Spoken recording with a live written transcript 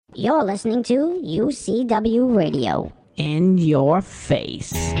You're listening to UCW Radio. In your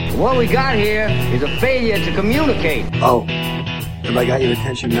face. What we got here is a failure to communicate. Oh, have I got your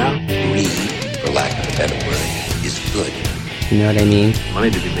attention now? Greed, for lack of a better word, is good. You know what I mean? Money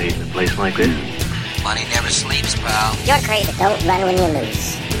to be made in a place like this. Money never sleeps, pal. You're crazy. Don't run when you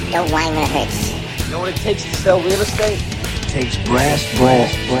lose. Don't whine when it hurts. You know what it takes to sell real estate? It takes brass.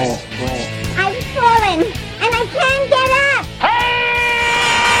 I've fallen, and I can't get up.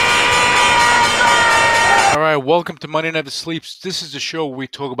 All right, welcome to Money Never Sleeps. This is the show where we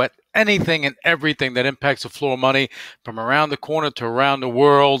talk about anything and everything that impacts the flow of money from around the corner to around the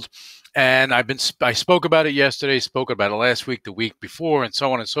world. And I spoke about it yesterday, spoke about it last week, the week before, and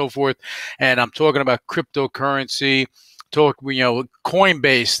so on and so forth. And I'm talking about cryptocurrency.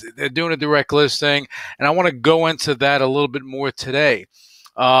 Coinbase, they're doing a direct listing, and I want to go into that a little bit more today.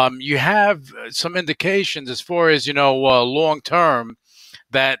 You have some indications as far as, long term,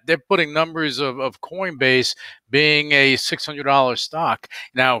 that they're putting numbers of Coinbase being a $600 stock.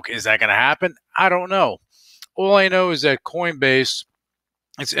 Now, is that going to happen? I don't know. All I know is that Coinbase,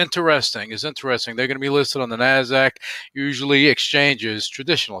 it's interesting. They're going to be listed on the NASDAQ, usually exchanges,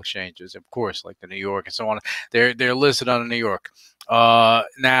 traditional exchanges, of course, like the New York and so on. They're listed on the New York.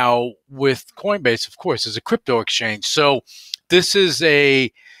 Now, with Coinbase, of course, is a crypto exchange. So this is a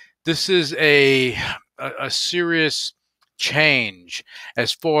serious change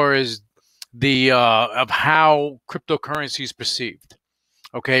as far as the of how cryptocurrency is perceived.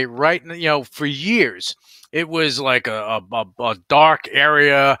 Okay, right? For years it was like a dark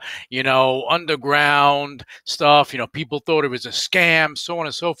area, underground stuff. People thought it was a scam, so on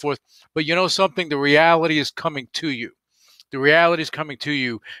and so forth. But something, the reality is coming to you. The reality is coming to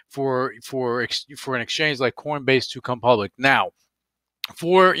you for an exchange like Coinbase to come public now.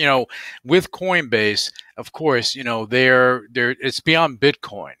 With Coinbase, of course, they're it's beyond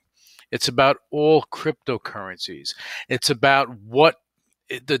Bitcoin. It's about all cryptocurrencies. It's about what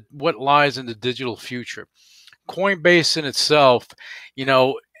lies in the digital future. Coinbase in itself,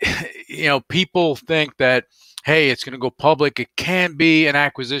 people think that, hey, it's going to go public. It can be an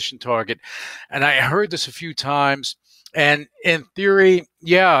acquisition target. And I heard this a few times. And in theory,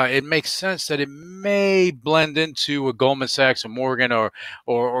 yeah, it makes sense that it may blend into a Goldman Sachs or Morgan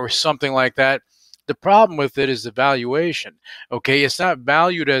or something like that. The problem with it is the valuation. Okay, it's not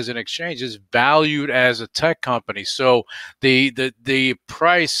valued as an exchange; it's valued as a tech company. So the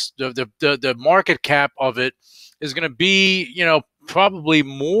price, the market cap of it is going to be, probably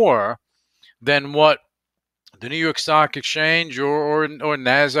more than what the New York Stock Exchange or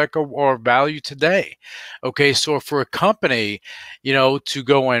NASDAQ or value today. Okay, so for a company, to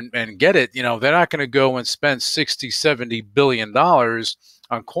go and get it, they're not going to go and spend $60-70 billion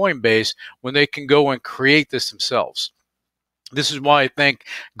on Coinbase when they can go and create this themselves. This is why I think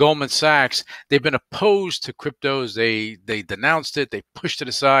Goldman Sachs, they've been opposed to cryptos. They denounced it. They pushed it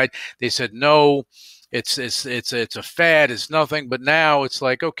aside. They said, no, it's a fad. It's nothing. But now it's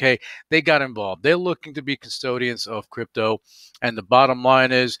like, okay, they got involved. They're looking to be custodians of crypto. And the bottom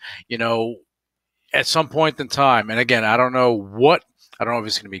line is, at some point in time, and again, I don't know if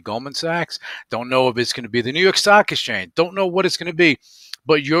it's going to be Goldman Sachs. Don't know if it's going to be the New York Stock Exchange. Don't know what it's going to be.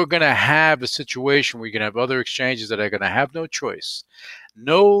 But you're going to have a situation where you're going to have other exchanges that are going to have no choice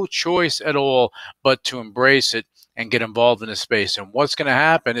at all, but to embrace it and get involved in the space. And what's going to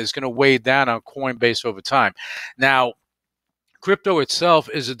happen is going to weigh down on Coinbase over time. Now, crypto itself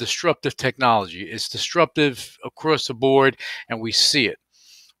is a disruptive technology. It's disruptive across the board, and we see it.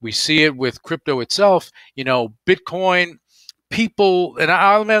 We see it with crypto itself. Bitcoin, people, and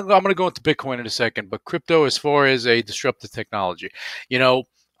I'm going to go into Bitcoin in a second, but crypto as far as a disruptive technology,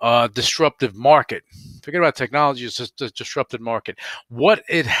 disruptive market. Forget about technology, it's just a disruptive market. What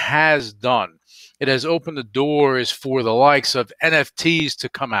it has done, it has opened the doors for the likes of NFTs to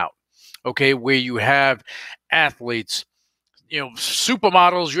come out, okay, where you have athletes,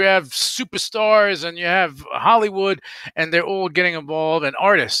 supermodels, you have superstars, and you have Hollywood, and they're all getting involved, and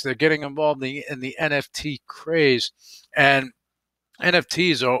artists, they're getting involved in the NFT craze. And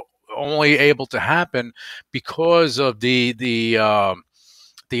NFTs are only able to happen because of the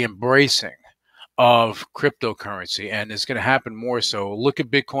embracing of cryptocurrency, and it's going to happen more so. Look at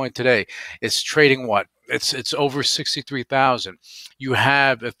Bitcoin today. It's trading what? It's over 63,000. You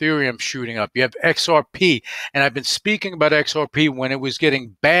have Ethereum shooting up. You have XRP, and I've been speaking about XRP when it was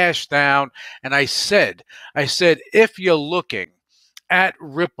getting bashed down, and I said if you're looking at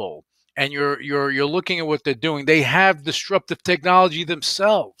Ripple and you're looking at what they're doing, they have disruptive technology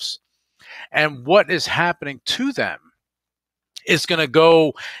themselves. And what is happening to them it's going to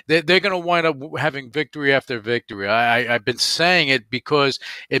go, they're going to wind up having victory after victory. I've been saying it because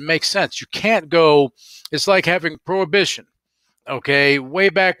it makes sense. You can't go, it's like having prohibition, okay? Way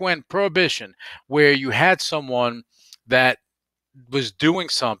back when, prohibition, where you had someone that was doing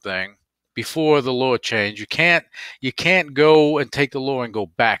something before the law changed. You can't go and take the law and go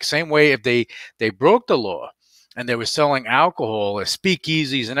back. Same way if they broke the law and they were selling alcohol at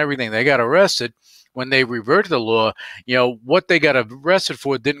speakeasies and everything, they got arrested. When they reverted the law, what they got arrested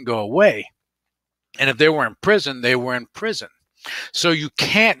for didn't go away. And if they were in prison, they were in prison. So you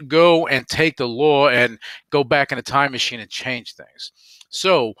can't go and take the law and go back in a time machine and change things.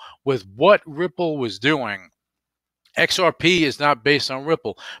 So with what Ripple was doing, XRP is not based on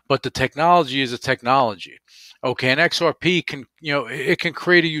Ripple, but the technology is a technology. Okay, and XRP can, it can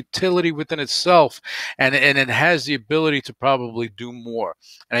create a utility within itself, and it has the ability to probably do more.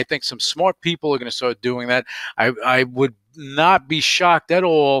 And I think some smart people are going to start doing that. I would not be shocked at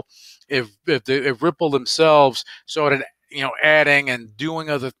all if Ripple themselves started, adding and doing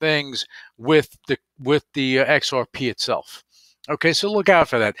other things with the XRP itself. Okay, so look out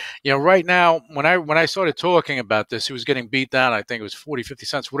for that. Right now, when I started talking about this, it was getting beat down. I think it was 40, 50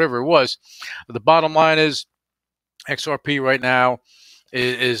 cents, whatever it was. The bottom line is XRP right now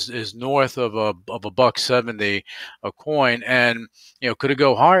is north of a $1.70 a coin, and could it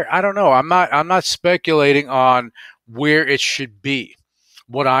go higher? I don't know. I'm not speculating on where it should be.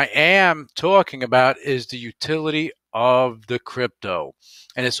 What I am talking about is the utility of the crypto,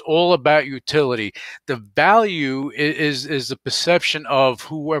 and it's all about utility. The value is the perception of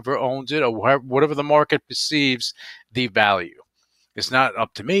whoever owns it, or whatever the market perceives the value. It's not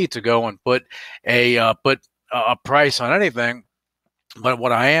up to me to go and put a price on anything. But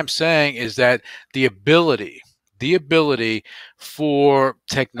what I am saying is that the ability for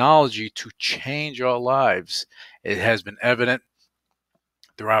technology to change our lives, it has been evident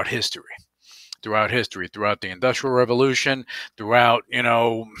throughout history, throughout the Industrial Revolution, throughout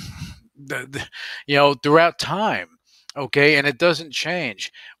throughout time. Okay, and it doesn't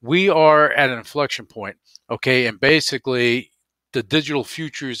change. We are at an inflection point. Okay, and basically the digital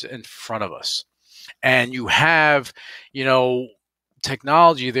future is in front of us. And you have,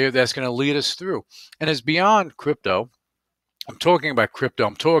 technology there that's going to lead us through. And it's beyond crypto. I'm talking about crypto.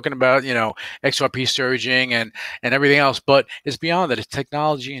 I'm talking about, XRP surging and everything else. But it's beyond that. It's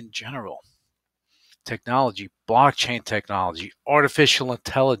technology in general. Technology, blockchain technology, artificial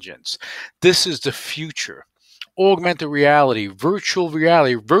intelligence. This is the future. Augmented reality, virtual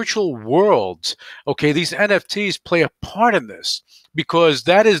worlds. Okay, these NFTs play a part in this because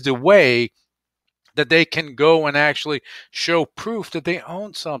that is the way that they can go and actually show proof that they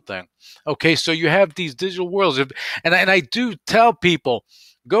own something. Okay, so you have these digital worlds, and I do tell people,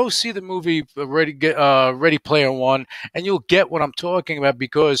 go see the movie Ready Player One, and you'll get what I'm talking about,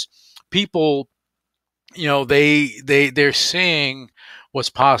 because people, they're seeing what's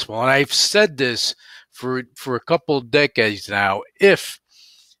possible. And I've said this for a couple of decades now. If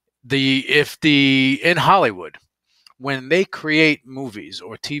in Hollywood, when they create movies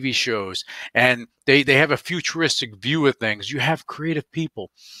or TV shows and they have a futuristic view of things, you have creative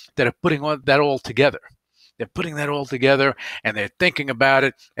people that are putting that all together. They're putting that all together and they're thinking about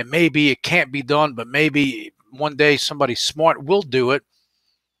it, and maybe it can't be done, but maybe one day somebody smart will do it.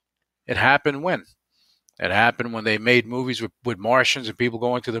 It happened when? It happened when they made movies with Martians and people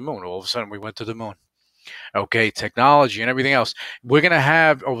going to the moon. All of a sudden we went to the moon. Okay, technology and everything else. We're going to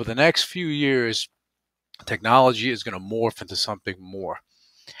have, over the next few years, technology is going to morph into something more.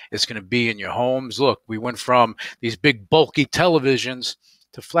 It's going to be in your homes. Look, we went from these big bulky televisions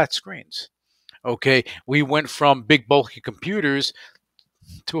to flat screens. Okay, we went from big bulky computers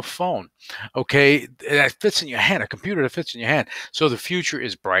to a phone. Okay, that fits in your hand, a computer that fits in your hand. So the future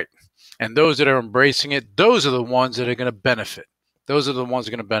is bright. And those that are embracing it, those are the ones that are going to benefit. Those are the ones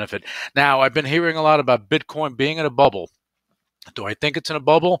that are going to benefit. Now, I've been hearing a lot about Bitcoin being in a bubble. Do I think it's in a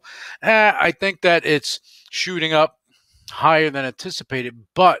bubble? I think that it's shooting up higher than anticipated.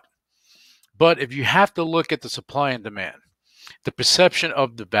 But if you have to look at the supply and demand, the perception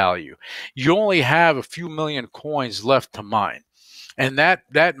of the value, you only have a few million coins left to mine. And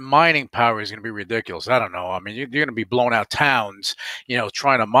that mining power is going to be ridiculous. I don't know. I mean, you're going to be blowing out towns,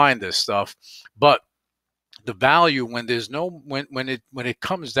 trying to mine this stuff. But the value, when it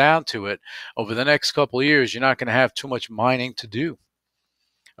comes down to it, over the next couple of years, you're not going to have too much mining to do.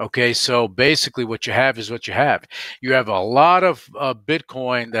 Okay, so basically what you have is what you have. You have a lot of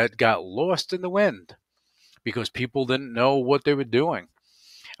Bitcoin that got lost in the wind because people didn't know what they were doing.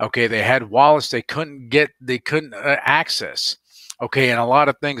 Okay, they had wallets they couldn't access. Okay, and a lot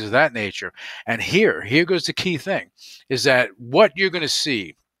of things of that nature. And here goes the key thing, is that what you're going to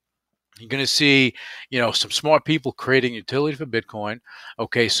see. You're going to see, some smart people creating utility for Bitcoin.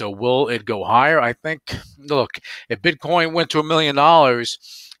 Okay, so will it go higher? I think, look, if Bitcoin went to $1 million,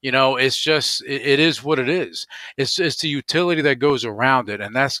 it's just, it is what it is. It's the utility that goes around it,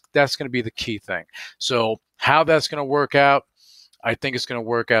 and that's going to be the key thing. So how that's going to work out, I think it's going to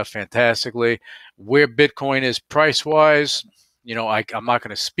work out fantastically. Where Bitcoin is price-wise, I'm not going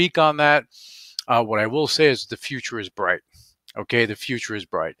to speak on that. What I will say is the future is bright. Okay, the future is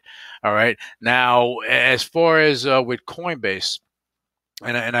bright. All right. Now, as far as with Coinbase,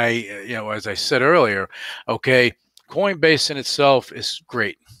 and I, as I said earlier, okay, Coinbase in itself is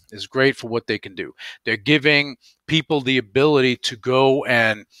great. Is great for what they can do. They're giving people the ability to go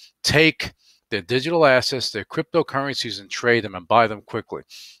and take their digital assets, their cryptocurrencies, and trade them and buy them quickly.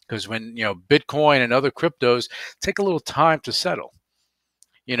 Because when Bitcoin and other cryptos take a little time to settle,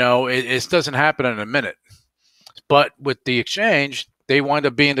 it doesn't happen in a minute. But with the exchange, they wind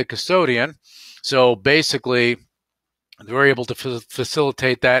up being the custodian. So basically, they're able to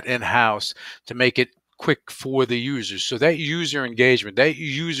facilitate that in-house to make it quick for the users. So that user engagement, that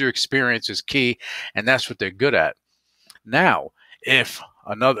user experience is key, and that's what they're good at. Now, if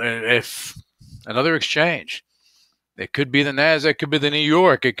another exchange, it could be the NASDAQ, it could be the New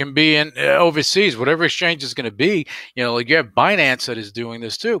York, it can be in overseas, whatever exchange is going to be, like you have Binance that is doing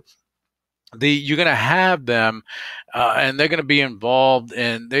this too. You're going to have them, and they're going to be involved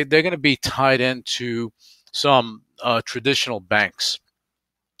in. They're going to be tied into some traditional banks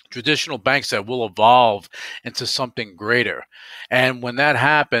that will evolve into something greater. And when that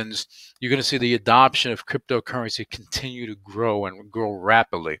happens, you're going to see the adoption of cryptocurrency continue to grow and grow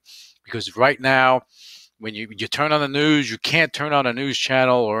rapidly. Because right now, when you turn on the news, you can't turn on a news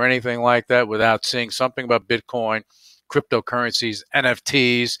channel or anything like that without seeing something about Bitcoin, cryptocurrencies,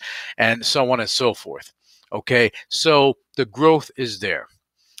 NFTs, and so on and so forth. Okay, so the growth is there.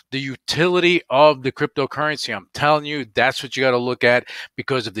 The utility of the cryptocurrency, I'm telling you, that's what you got to look at,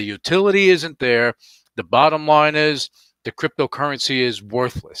 because if the utility isn't there, the bottom line is the cryptocurrency is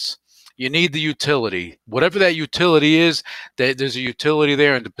worthless. You need the utility. Whatever that utility is, there's a utility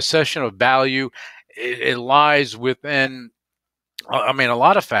there, and the possession of value, it lies within, a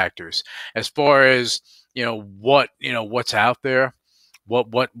lot of factors as far as what's out there, what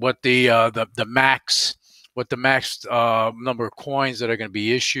the max number of coins that are going to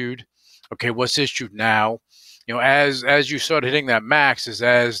be issued. Okay, what's issued now? As you start hitting that max, is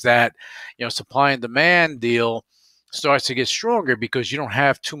as that supply and demand deal starts to get stronger, because you don't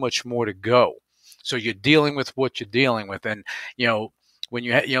have too much more to go. So you're dealing with what you're dealing with, and when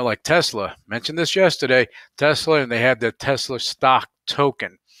you like Tesla, mentioned this yesterday, Tesla, and they had the Tesla stock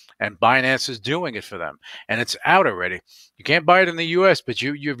token, and Binance is doing it for them, and it's out already. You can't buy it in the U.S., but if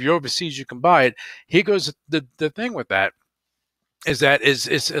you're overseas, you can buy it. Here goes the thing with that, is that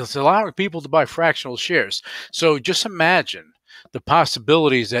it's allowing people to buy fractional shares. So just imagine the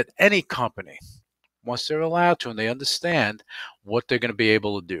possibilities that any company, once they're allowed to and they understand what they're going to be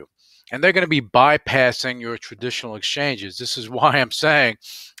able to do. And they're going to be bypassing your traditional exchanges. This is why I'm saying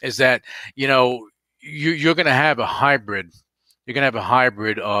is that, you're going to have a hybrid. You're going to have a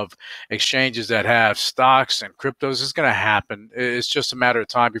hybrid of exchanges that have stocks and cryptos. It's going to happen. It's just a matter of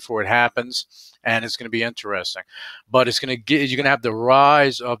time before it happens, and it's going to be interesting. But you're going to have the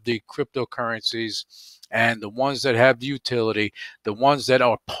rise of the cryptocurrencies, and the ones that have the utility, the ones that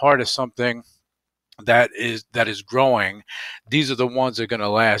are part of something that is growing, these are the ones that are going to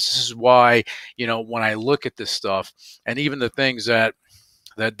last. This is why, when I look at this stuff, and even the things that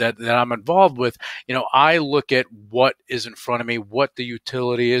I'm involved with, I look at what is in front of me, what the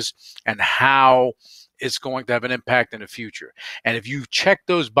utility is, and how it's going to have an impact in the future. And if you check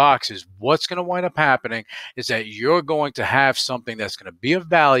those boxes, what's going to wind up happening is that you're going to have something that's going to be of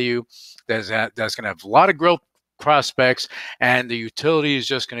value, that's going to have a lot of growth prospects, and the utility is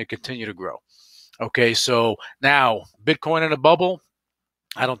just going to continue to grow. Okay, so now Bitcoin in a bubble,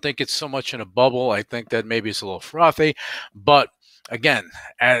 I don't think it's so much in a bubble. I think that maybe it's a little frothy, but again,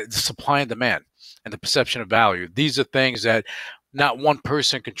 supply and demand and the perception of value, these are things that not one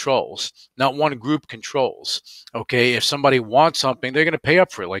person controls, not one group controls. Okay, if somebody wants something, they're going to pay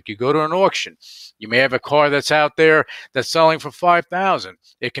up for it. Like you go to an auction, you may have a car that's out there that's selling for $5,000.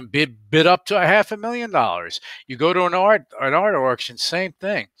 It can bid up to $500,000. You go to an art auction, same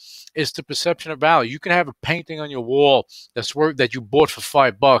thing. It's the perception of value. You can have a painting on your wall that you bought for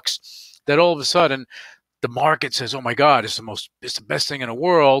 $5, that all of a sudden the market says, "Oh my God, it's the best thing in the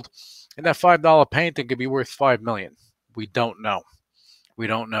world," and that $5 painting could be worth $5 million. We don't know. We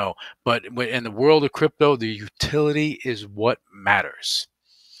don't know. But in the world of crypto, the utility is what matters.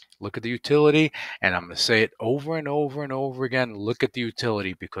 Look at the utility, and I'm going to say it over and over and over again. Look at the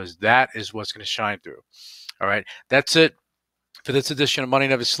utility, because that is what's going to shine through. All right, that's it for this edition of Money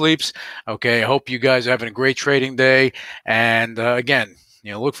Never Sleeps. Okay, I hope you guys are having a great trading day. And again,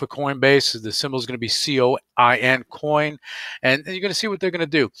 look for Coinbase. The symbol is going to be COIN, coin, and you're going to see what they're going to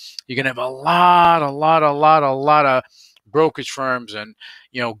do. You're going to have a lot of brokerage firms and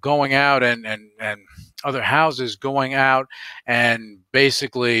going out and other houses going out and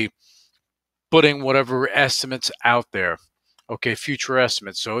basically putting whatever estimates out there. Okay, future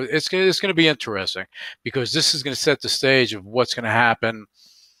estimates. So it's going to be interesting, because this is going to set the stage of what's going to happen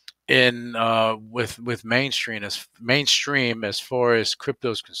in with mainstream as far as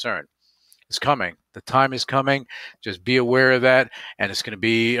crypto is concerned. It's coming. The time is coming. Just be aware of that. And it's going to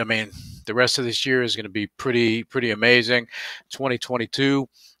be, the rest of this year is going to be pretty amazing. 2022,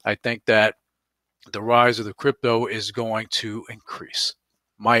 I think that the rise of the crypto is going to increase.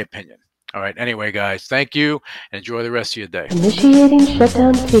 My opinion. All right. Anyway, guys, thank you, and enjoy the rest of your day. Initiating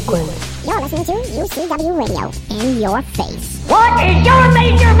shutdown sequence. You're listening to UCW Radio. In your face. What is your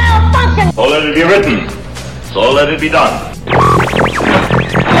major malfunction? So let it be written. So let it be done.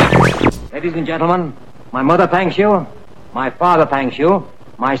 Ladies and gentlemen, my mother thanks you, my father thanks you,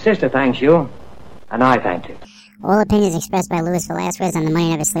 my sister thanks you, and I thank you. All opinions expressed by Luis Velazquez on the Money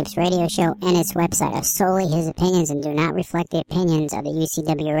Never Sleeps radio show and its website are solely his opinions and do not reflect the opinions of the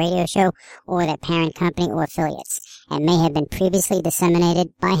UCW radio show or their parent company or affiliates, and may have been previously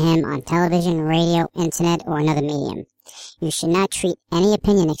disseminated by him on television, radio, internet, or another medium. You should not treat any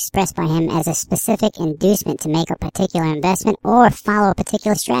opinion expressed by him as a specific inducement to make a particular investment or follow a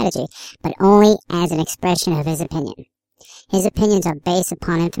particular strategy, but only as an expression of his opinion. His opinions are based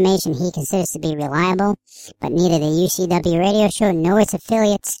upon information he considers to be reliable, but neither the UCW radio show nor its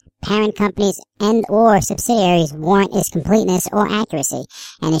affiliates, parent companies, and or subsidiaries warrant its completeness or accuracy,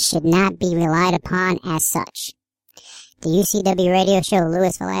 and it should not be relied upon as such. The UCW radio show,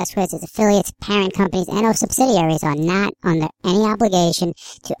 Luis Velazquez, its affiliates, parent companies, and or subsidiaries are not under any obligation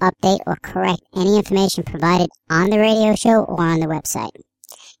to update or correct any information provided on the radio show or on the website.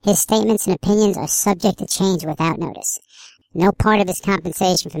 His statements and opinions are subject to change without notice. No part of his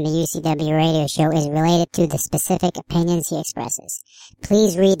compensation from the UCW radio show is related to the specific opinions he expresses.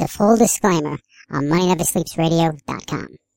 Please read the full disclaimer on MoneyNeverSleepsRadio.com.